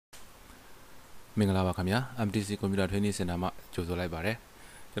မင်္ဂလာပါခင်ဗျာ MTC Computer Training Center မှာကြိုဆိုလိုက်ပါတယ်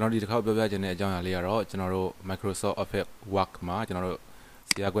ကျွန်တော်ဒီတစ်ခါပြောပြချင်တဲ့အကြောင်းအရာလေးကတော့ကျွန်တော်တို့ Microsoft Office Work မှာကျွန်တော်တို့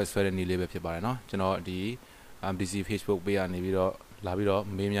ဇာတ်ခွက်ဆွဲတဲ့နည်းလေးပဲဖြစ်ပါတယ်เนาะကျွန်တော်ဒီ MTC Facebook page ကနေပြီးတော့လာပြီးတော့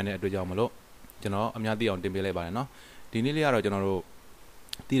မေးမြန်းတဲ့အတွေ့အကြုံမလို့ကျွန်တော်အများသိအောင်တင်ပေးလိုက်ပါတယ်เนาะဒီနည်းလေးကတော့ကျွန်တော်တို့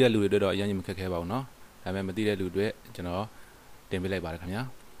သိတဲ့လူတွေအတွက်တော့အရင်ကြီးမခက်ခဲပါဘူးเนาะဒါပေမဲ့မသိတဲ့လူတွေကျွန်တော်တင်ပေးလိုက်ပါတယ်ခင်ဗျာ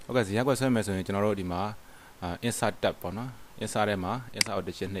ဟုတ်ကဲ့ဇာတ်ခွက်ဆွဲမယ်ဆိုရင်ကျွန်တော်တို့ဒီမှာ insert tab ပေါ့เนาะ insert ထဲမှာ insert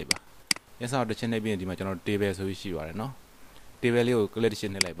audition နှိပ်ပါinsert audition နှိပ်ပြီးရင်ဒီမှာကျွန်တော် table ဆိုပြီးရှိပါတယ်เนาะ table လေးကို click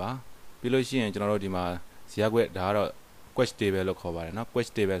နှိပ်လိုက်ပါပြီးလို့ရှိရင်ကျွန်တော်တို့ဒီမှာဇာတ်ခွက်ဒါကတော့ quest table လို့ခေါ်ပါတယ်เนาะ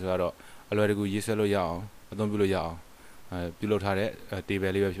quest table ဆိုတော့အလွယ်တကူရေးဆွဲလို့ရအောင်အသုံးပြုလို့ရအောင်ပြုလုပ်ထားတဲ့ table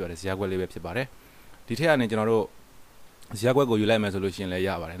လေးပဲဖြစ်ပါတယ်ဇာတ်ခွက်လေးပဲဖြစ်ပါတယ်ဒီထက်ကနေကျွန်တော်တို့ဇာတ်ခွက်ကိုယူလိုက်မယ်ဆိုလို့ရှိရင်လည်းရ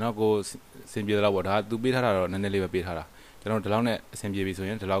ပါတယ်เนาะကိုအဆင်ပြေတော့ပေါ့ဒါသူပေးထားတာတော့နည်းနည်းလေးပဲပေးထားတာကျွန်တော်ဒီလောက်နဲ့အဆင်ပြေပြီဆို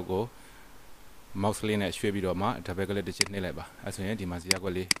ရင်ဒီလောက်ကို mouse လေးနဲ့ရွှေ့ပြီးတော့မှ double click တစ်ချက်နှိပ်လိုက်ပါအဲဆိုရင်ဒီမှာဇာတ်ခွ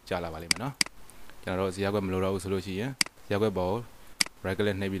က်လေးကြာလာပါလိမ့်မယ်เนาะကျွန်တော်တို့ဇာတ်ခွက်မလိုတော့ဘူးဆိုလို့ရှိရင်ဇာတ်ခွက်ပေါ် right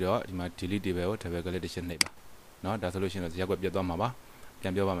click နှိပ်ပြီးတော့ဒီမှာ delete table ကို double click တစ်ချက်နှိပ်ပါเนาะဒါဆိုလို့ရှိရင်တော့ဇာတ်ခွက်ပြတ်သွားမှာပါပြ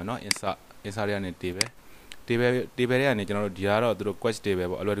န်ပြောပါမယ်เนาะ insert ရကနေ table တွေကနေကျွန်တော်တို့ဒီကတော့သူတို့ quest table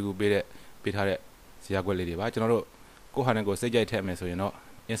ပေါ့အလွယ်တကူပေးထားတဲ့ဇာတ်ခွက်လေးတွေပါကျွန်တော်တို့ကိုဟာနဲ့ကိုစိတ်ကြိုက်ထည့်မယ်ဆိုရင်တော့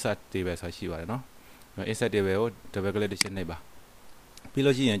insert table ဆိုတာရှိပါတယ်เนาะ insert table ကို double click တစ်ချက်နှိပ်ပါပြီး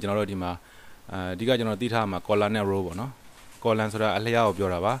လို့ရှိရင်ကျွန်တော်တို့ဒီမှာဒီကကျွန်တော်သိထားမှာ column နဲ့ row ပေါ့နော် column ဆိုတာအလျားကိုပြော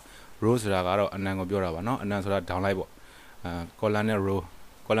တာပါ row ဆိုတာကတော့အနံကိုပြောတာပါနော်အနံဆိုတာ downlight ပေါ့column နဲ့ row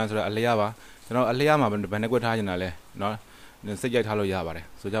column ဆိုတာအလျားပါကျွန်တော်အလျားမှာဘယ်နှခွက်ထားနေတာလဲနော်စိတ်ကြိုက်ထားလို့ရပါတယ်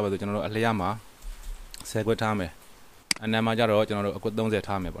ဆိုကြပါစို့ကျွန်တော်တို့အလျားမှာ10ခွက်ထားမယ်အနံမှာကြတော့ကျွန်တော်တို့အခွက်30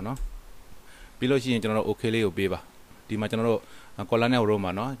ထားမယ်ပေါ့နော်ပြီးလို့ရှိရင်ကျွန်တော်တို့ okay လေးကိုပေးပါဒီမှာကျွန်တော်တို့ column နဲ့ row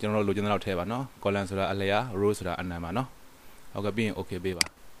မှာနော်ကျွန်တော်တို့လိုချင်တဲ့လောက်ထည့်ပါနော် column ဆိုတာအလျား row ဆိုတာအနံပါနော်ဟုတ်ကဲ့ပြီးရင် okay ပေးပါ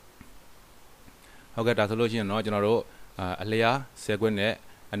ဟုတ်ကဲ့ဒါဆိုလို့ရှိရင်เนาะကျွန်တော်တို့အလျား10ခွက်နဲ့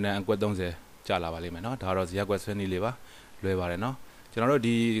အနံအကွက်30ကြာလာပါလိမ့်မယ်เนาะဒါတော့ဇာတ်ခွက်ဆွဲနည်းလေးပါလွယ်ပါတယ်เนาะကျွန်တော်တို့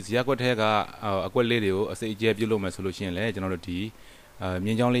ဒီဇာတ်ခွက်ထဲကအကွက်လေးတွေကိုအစိအကျဲပြုတ်လို့မယ်ဆိုလို့ရှိရင်လည်းကျွန်တော်တို့ဒီမြ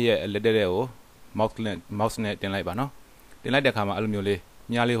င်းချောင်းလေးရဲ့လက်တဲ့ကို mouse နဲ့တင်လိုက်ပါเนาะတင်လိုက်တဲ့အခါမှာအဲ့လိုမျိုးလေး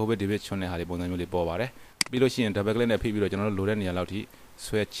မြားလေးဟိုဘက်ဒီဘက်ချွန်းတဲ့ဟာလေးပုံစံမျိုးလေးပေါ်ပါတယ်ပြီးလို့ရှိရင် double click နဲ့ဖိပြီးတော့ကျွန်တော်တို့လိုတဲ့နေရာလောက်ထိ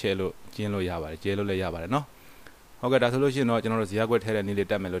ဆွဲချဲလို့ကျင်းလို့ရပါတယ်ကျဲလို့လည်းရပါတယ်เนาะဟုတ်ကဲ့ဒါဆိုလို့ရှိရင်တော့ကျွန်တော်တို့ဇာတ်ခွက်ထဲတဲ့နည်းလေး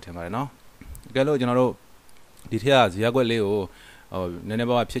တက်မယ်လို့ထင်ပါတယ်เนาะကဲလို့ကျွန်တော်တို့ဒီထက်ကဇာတ်ခွက်လေးကိုနည်းနည်း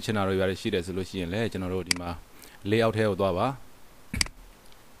ပါးဖြစ်ချင်တာတွေရတယ်ရှိတယ်ဆိုလို့ရှိရင်လည်းကျွန်တော်တို့ဒီမှာ layout ထဲကိုသွားပါ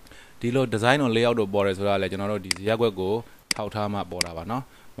ဒီလို design နဲ့ layout တို့ပေါ်တယ်ဆိုတာလည်းကျွန်တော်တို့ဒီဇာတ်ခွက်ကိုထောက်ထားမှပေါ်တာပါเนาะ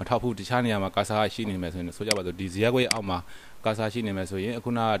မထောက်ဘူးတခြားနေရာမှာကာဆာရှိနေမယ်ဆိုရင်ဆိုကြပါစို့ဒီဇာတ်ခွက်အောက်မှာကာဆာရှိနေမယ်ဆိုရင်အခု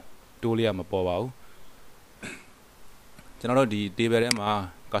နကတိုးလေးကမပေါ်ပါဘူးကျွန်တော်တို့ဒီ table ထဲမှာ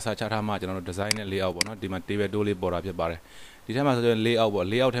ကာဆာချထားမှကျွန်တော်တို့ design နဲ့ layout ပေါ့เนาะဒီမှာ table တိုးလေးပေါ်တာဖြစ်ပါတယ်ဒီထဲမှာဆိုရင် layout ပေါ့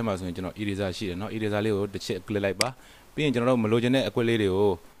layout ထဲမှာဆိုရင်ကျွန်တော် eraser ရှိတယ်เนาะ eraser လေးကိုတစ်ချက် click လိုက်ပါပြီးရင်ကျွန်တော်တို့မလိုချင်တဲ့အကွက်လေးတွေကို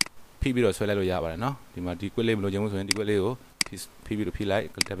ဖိပြီးတော့ဆွဲလိုက်လို့ရပါတယ်เนาะဒီမှာဒီကွက်လေးမလိုချင်ဘူးဆိုရင်ဒီကွက်လေးကိုဖိပြီးတော့ဖိလိုက်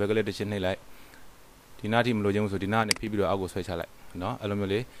double click တစ်ချက်နှိပ်လိုက်ဒီနားထိမလိုချင်ဘူးဆိုဒီနားနဲ့ဖိပြီးတော့အောက်ကိုဆွဲချလိုက်เนาะအဲ့လို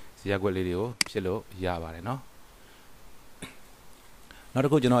မျိုးလေးဇာတ်ခွက်လေးတွေကိုဖြစ်လို့ရပါတယ်เนาะနောက်တ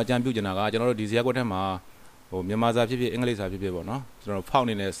စ်ခုကျွန်တော်အကြံပြုချင်တာကကျွန်တော်တို့ဒီဇာတ်ခွက်ထဲမှာမြန်မာစာဖြစ်ဖြစ်အင်္ဂလိပ်စာဖြစ်ဖြစ်ပေါ့เนาะကျွန်တော်ဖောက်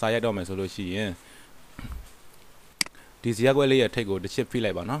နေတဲ့စာရိုက်တော့မယ်ဆိုလို့ရှိရင်ဒီဇာတ်ခွက်လေးရဲ့ထိပ်ကိုတစ်ချက်ဖိ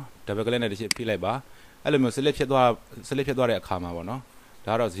လိုက်ပါเนาะ double click နဲ့တစ်ချက်ဖိလိုက်ပါအဲ့လိုမျိုး select ဖြစ်သွားတဲ့အခါမှာပေါ့เนาะ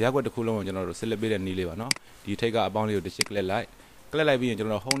ဒါကတော့ဇာတ်ခွက်တစ်ခုလုံးကိုကျွန်တော်တို့ select ပေးတဲ့နည်းလေးပါเนาะဒီထိပ်ကအပေါင်းလေးကိုတစ်ချက် click လိုက်ပြီးရင်ကျွန်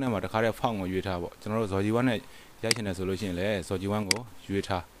တော်တို့ home ထဲမှာတစ်ခါတည်းဖောက်ကိုရွေးထားပေါ့ကျွန်တော်တို့ဇော်ဂျီ1နဲ့ရိုက်ချင်တယ်ဆိုလို့ရှိရင်လည်းဇော်ဂျီ1ကိုရွေး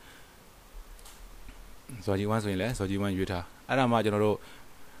ထားဇော်ဂျီ1ဆိုရင်လည်းဇော်ဂျီ1ရွေးထားအဲ့ဒါမှကျွန်တော်တို့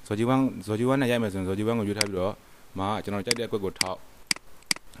ဇော်ဂျီ1နဲ့ရိုက်မယ်ဆိုရင်ဇော်ဂျီ1ကိုရွေးထားပြီးတော့မှကျွန်တော်ကြိုက်တဲ့အကွက်ကိုထောက်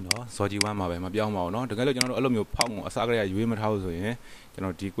နော်ဇော်ဂျီ1မှာပဲမပြောင်းပါဘူးเนาะတကယ်လို့ကျွန်တော်တို့အဲ့လိုမျိုးဖောက်ကိုအစားကလေးရွေးမထားဘူးဆိုရင်ကျွန်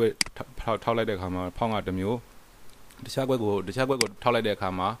တော်ဒီကွက်ထောက်လိုက်တဲ့အခါမှာဖောက်ကတစ်မျိုးတခြားကွက်ကိုထောက်လိုက်တဲ့အခါ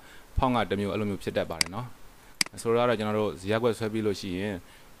မှာဖောက်ကတစ်မျိုးအဲ့လိုမျိုးဖြစ်တတ်ပါတယ်เนาะဆိုတော့ကျွန်တော်တို့ဇာတ်ခွက်ဆွဲပြီးလို့ရှိရင်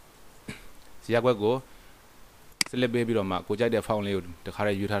ဇာတ်ခွက်ကို select ပေးပြီးတော့မှကိုကြိုက်တဲ့ဖောက်လေးကိုတခါတ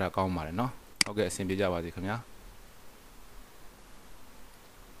ည်းရွေးထားတာကောင်းပါတယ်เนาะဟုတ်ကဲ့အဆင်ပြေကြပါစေခင်ဗျာ